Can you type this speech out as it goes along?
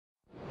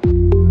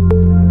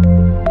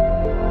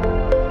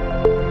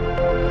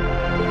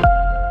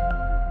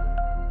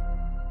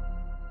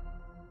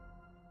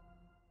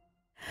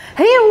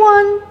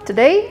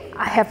today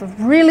I have a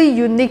really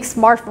unique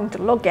smartphone to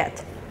look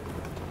at.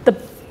 The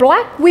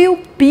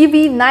Blackview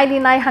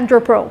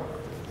BV9900 Pro.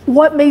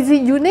 What makes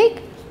it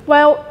unique?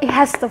 Well, it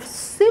has the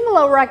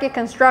similar rugged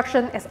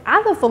construction as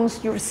other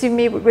phones you've seen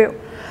me review.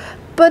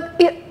 But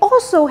it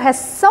also has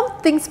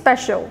something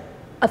special,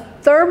 a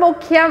thermal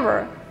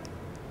camera.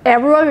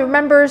 Everyone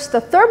remembers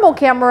the thermal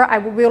camera I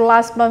reviewed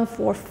last month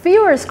for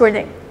fever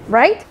screening,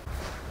 right?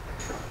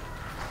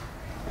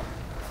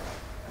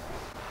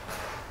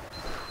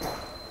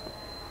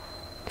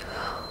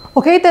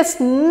 Okay, that's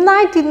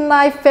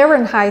 99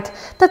 Fahrenheit.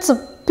 That's a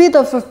bit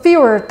of a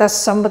fever. That's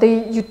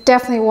somebody you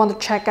definitely want to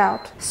check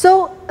out.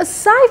 So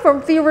aside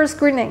from fever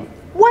screening,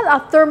 what are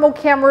thermal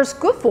cameras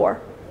good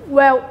for?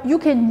 Well, you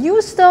can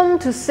use them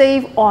to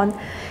save on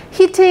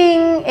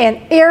heating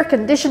and air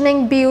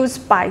conditioning bills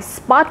by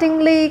spotting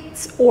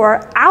leaks,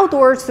 or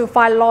outdoors to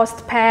find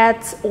lost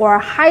pets or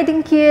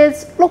hiding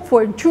kids, look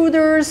for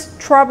intruders,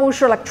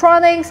 troubleshoot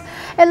electronics,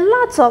 and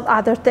lots of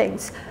other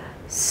things.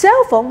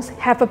 Cell phones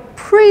have a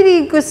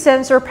pretty good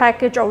sensor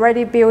package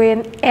already built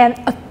in, and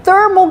a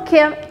thermal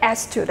cam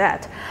adds to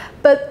that.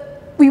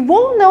 But we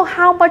won't know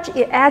how much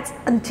it adds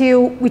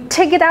until we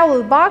take it out of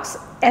the box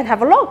and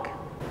have a look.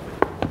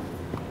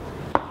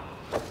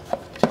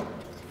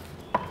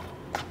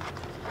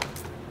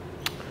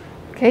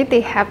 Okay, they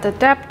have the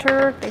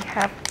adapter, they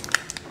have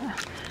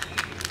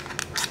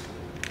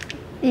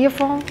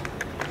earphone,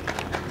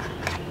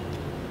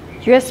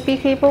 USB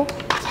cable,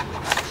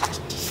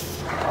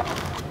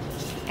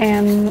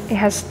 and it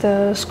has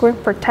the screen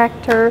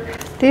protector.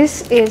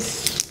 This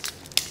is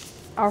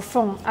our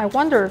phone. I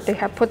wonder if they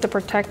have put the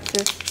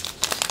protective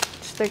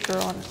sticker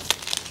on it.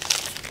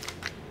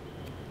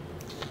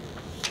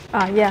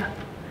 Yeah.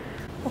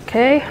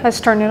 Okay, let's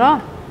turn it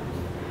on.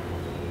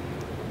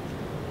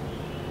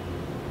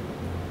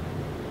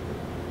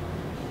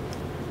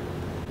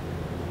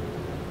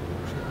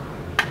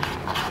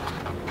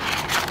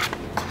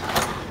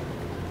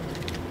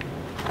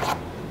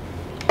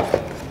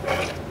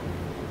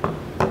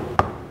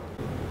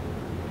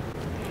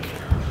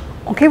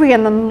 Okay, we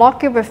can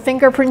unlock it with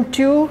fingerprint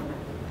tool.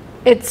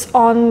 It's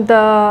on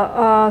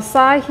the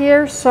side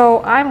here,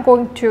 so I'm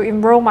going to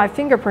enroll my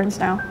fingerprints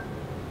now.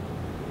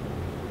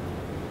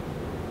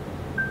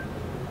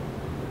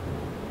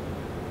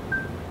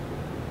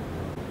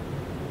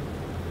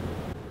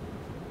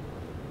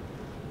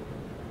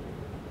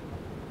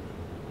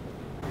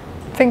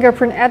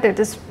 Fingerprint edit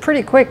is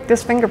pretty quick,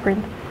 this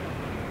fingerprint.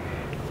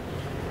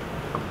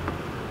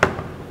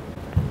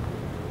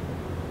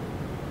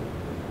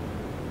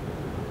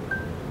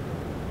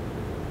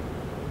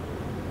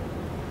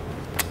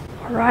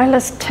 Alright,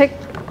 let's take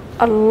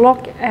a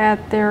look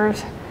at their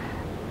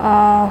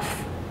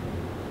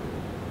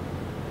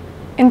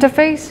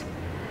interface.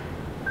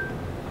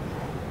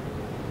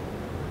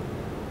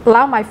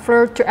 Allow my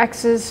flirt to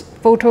access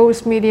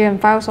photos, media, and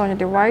files on your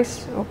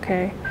device.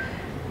 Okay.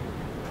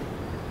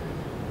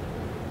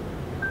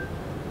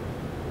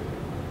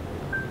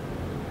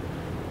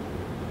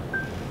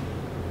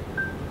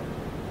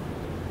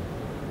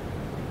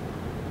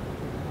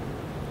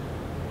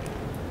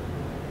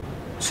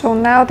 So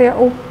now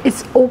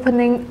it's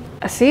opening.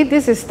 See,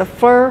 this is the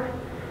fur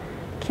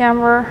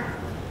camera.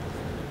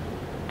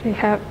 You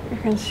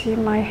can see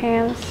my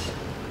hands.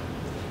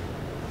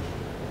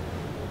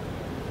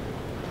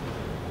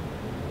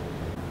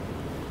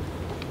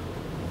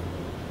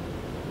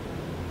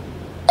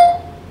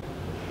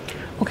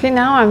 Okay,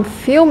 now I'm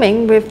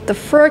filming with the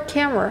fur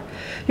camera.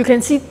 You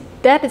can see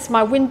that is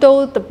my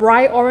window, the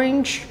bright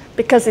orange,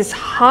 because it's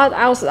hot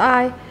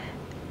outside.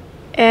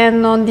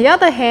 And on the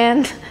other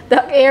hand,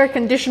 the air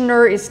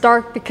conditioner is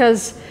dark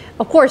because,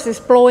 of course, it's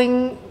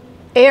blowing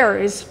air,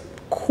 is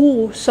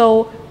cool,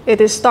 so it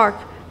is dark.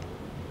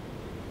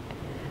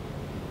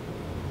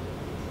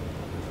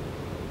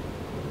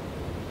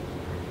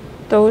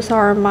 Those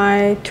are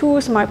my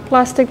tools, my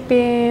plastic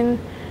bin,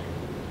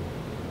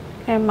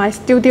 and my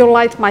studio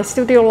light. My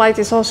studio light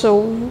is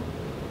also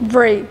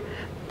very,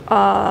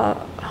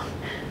 how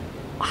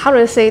do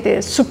I say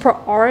this, super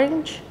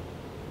orange.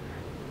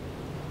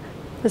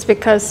 It's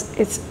because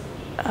it's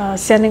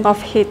sending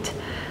off heat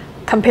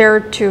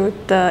compared to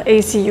the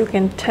AC, you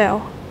can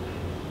tell.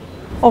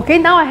 Okay,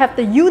 now I have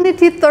the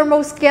Unity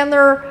thermal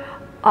scanner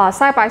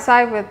side by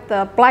side with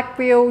the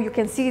Blackview. You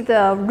can see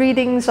the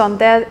readings on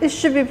that. It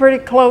should be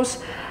pretty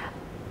close.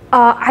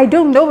 I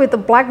don't know if the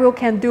Blackview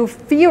can do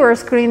fever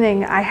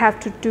screening. I have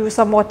to do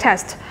some more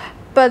tests.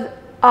 But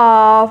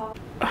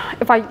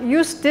if I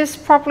use this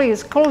properly,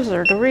 it's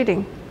closer, the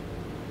reading.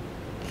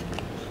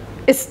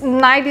 It's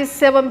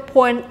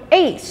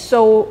 97.8,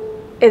 so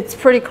it's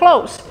pretty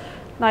close.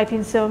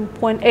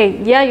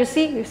 97.8. Yeah, you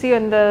see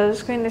on the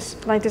screen it's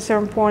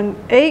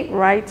 97.8,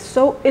 right?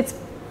 So it's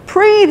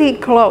pretty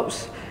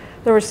close,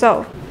 the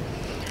result.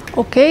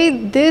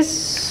 Okay,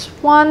 this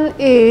one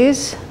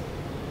is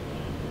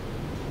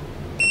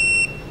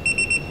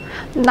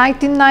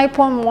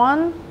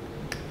 99.1.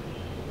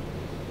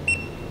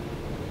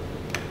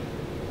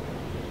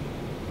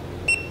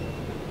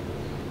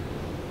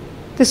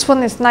 This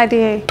one is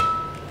 98.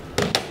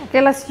 Okay,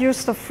 let's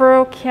use the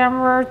front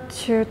camera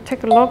to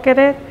take a look at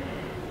it.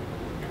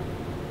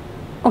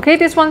 Okay,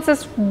 this one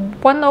says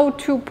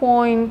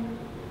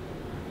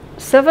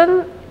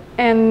 102.7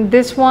 and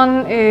this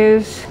one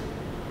is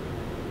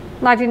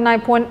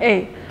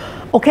 99.8.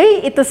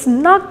 Okay, it does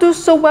not do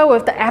so well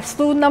with the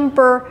absolute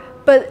number,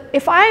 but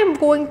if I am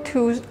going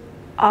to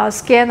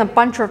scan a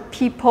bunch of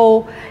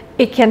people,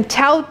 it can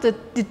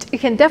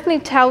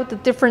definitely tell the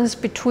difference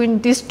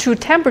between these two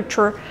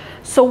temperatures.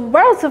 So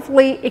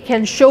relatively, it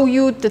can show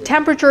you the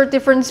temperature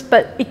difference,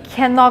 but it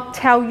cannot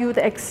tell you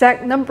the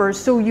exact number.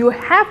 So you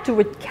have to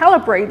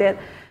recalibrate it.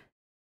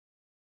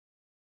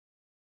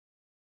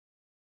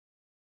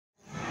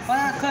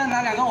 客人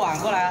拿2个碗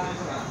过来啊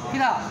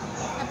 ，Peter。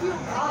不用，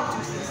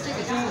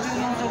就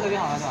弄这个就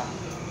好了，是吧？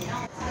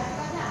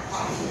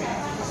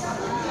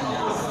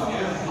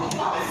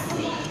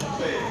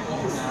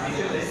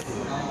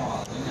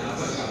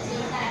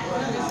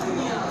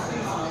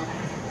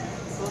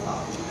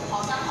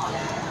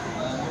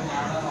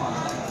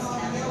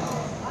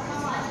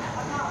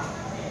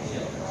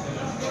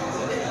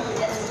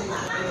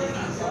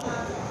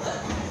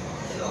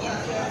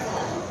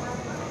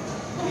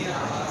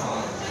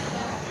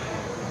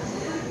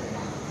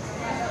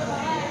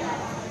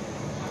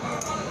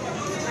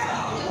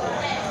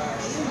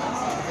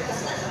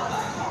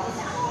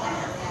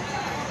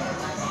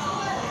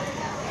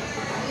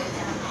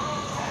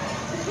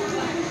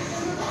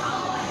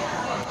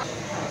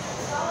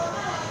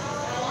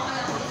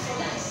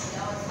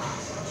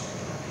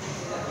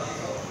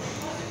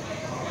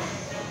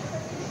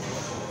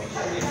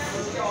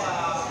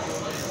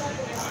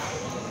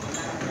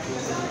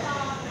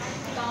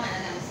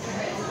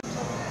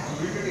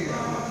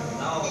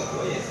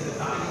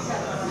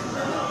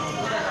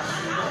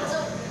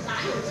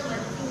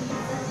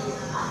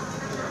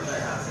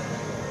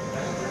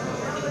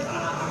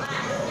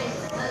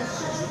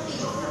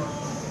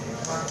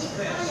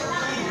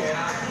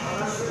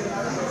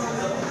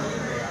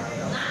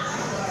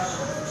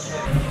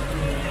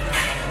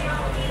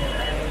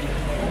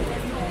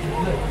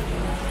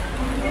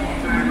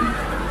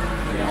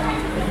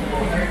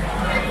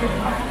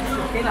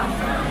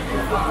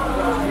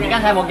 你刚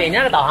才我给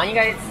那个导航应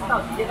该直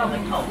接到门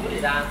口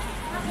对的。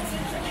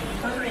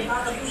他这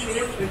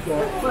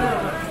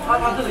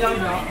个要一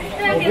条。对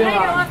啊，给他一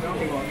条啊。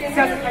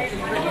下次开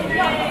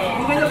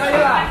明天就开业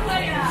了。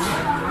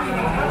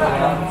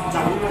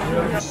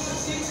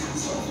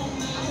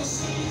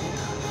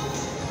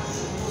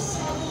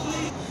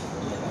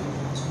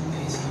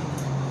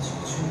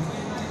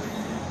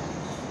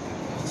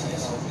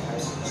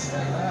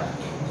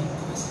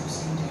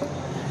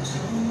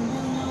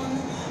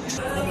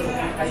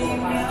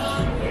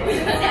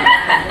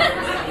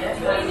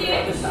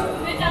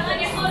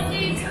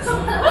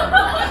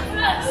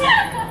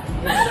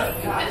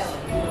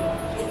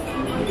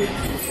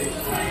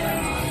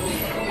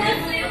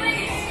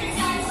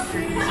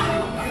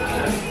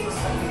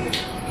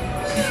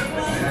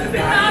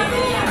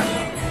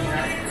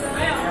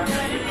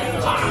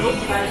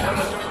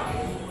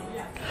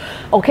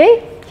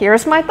Okay,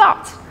 here's my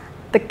thoughts.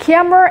 The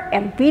camera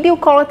and video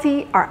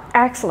quality are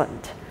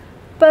excellent,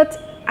 but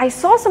I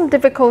saw some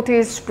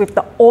difficulties with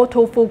the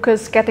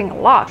autofocus getting a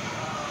lot.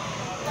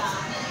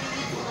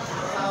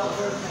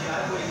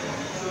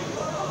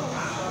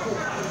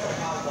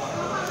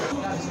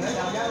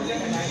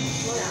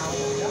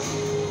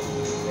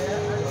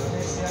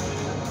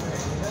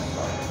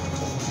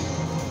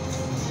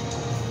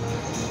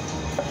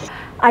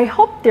 I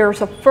hope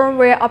there's a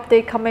firmware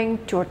update coming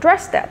to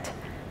address that.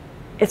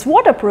 It's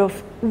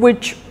waterproof,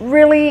 which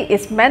really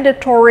is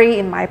mandatory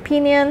in my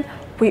opinion.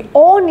 We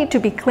all need to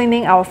be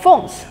cleaning our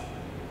phones.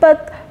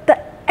 But the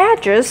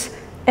edges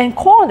and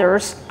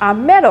corners are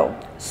metal,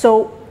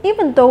 so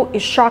even though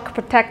it's shock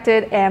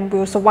protected and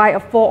will survive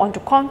a fall onto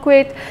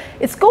concrete,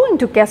 it's going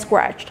to get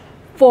scratched.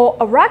 For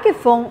a rugged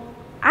phone,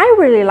 I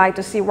really like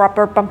to see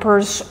rubber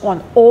bumpers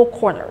on all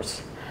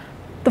corners.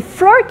 The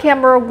floor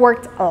camera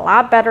worked a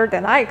lot better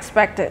than I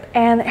expected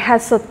and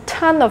has a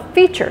ton of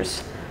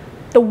features.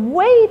 The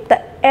way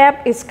the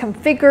app is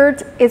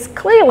configured is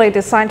clearly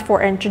designed for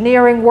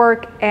engineering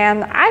work,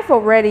 and I've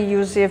already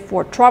used it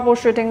for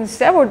troubleshooting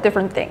several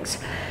different things.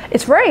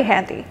 It's very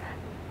handy.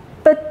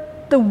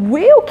 But the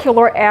real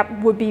killer app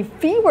would be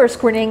fever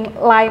screening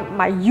like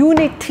my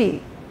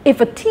Unity.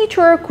 If a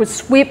teacher could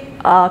sweep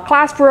a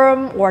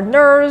classroom or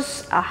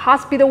nurse, a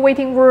hospital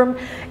waiting room,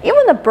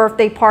 even a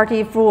birthday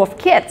party full of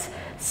kids,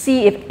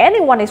 see if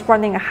anyone is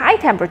running a high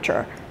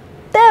temperature,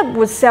 that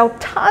would sell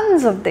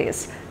tons of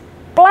this.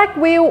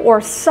 Blackview or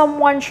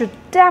someone should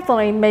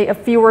definitely make a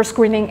fever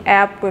screening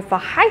app with a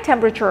high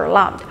temperature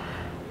alarm.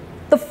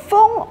 The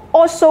phone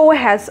also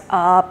has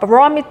a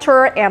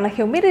barometer and a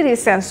humidity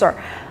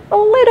sensor, a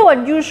little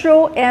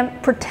unusual and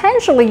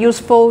potentially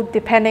useful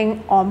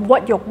depending on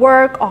what your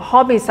work or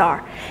hobbies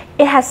are.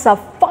 It has a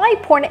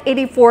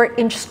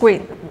 5.84-inch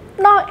screen,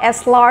 not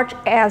as large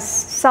as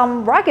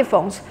some rugged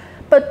phones,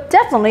 but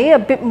definitely a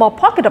bit more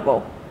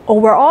pocketable.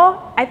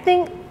 Overall, I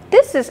think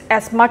this is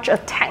as much a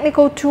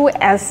technical tool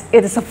as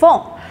it is a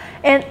phone.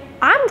 And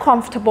I'm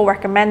comfortable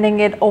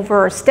recommending it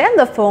over a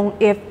standard phone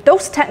if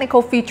those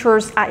technical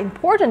features are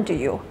important to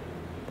you.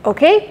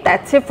 Okay,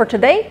 that's it for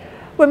today.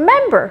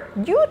 Remember,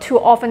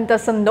 YouTube often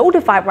doesn't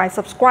notify my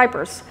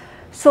subscribers,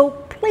 so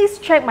please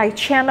check my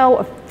channel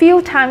a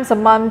few times a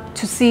month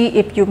to see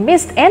if you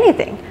missed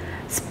anything.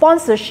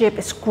 Sponsorship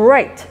is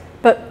great,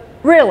 but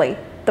really,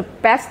 the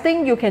best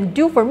thing you can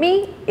do for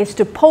me is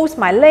to post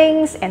my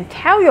links and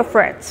tell your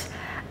friends.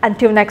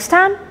 Until next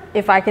time,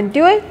 if I can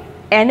do it,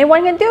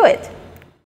 anyone can do it.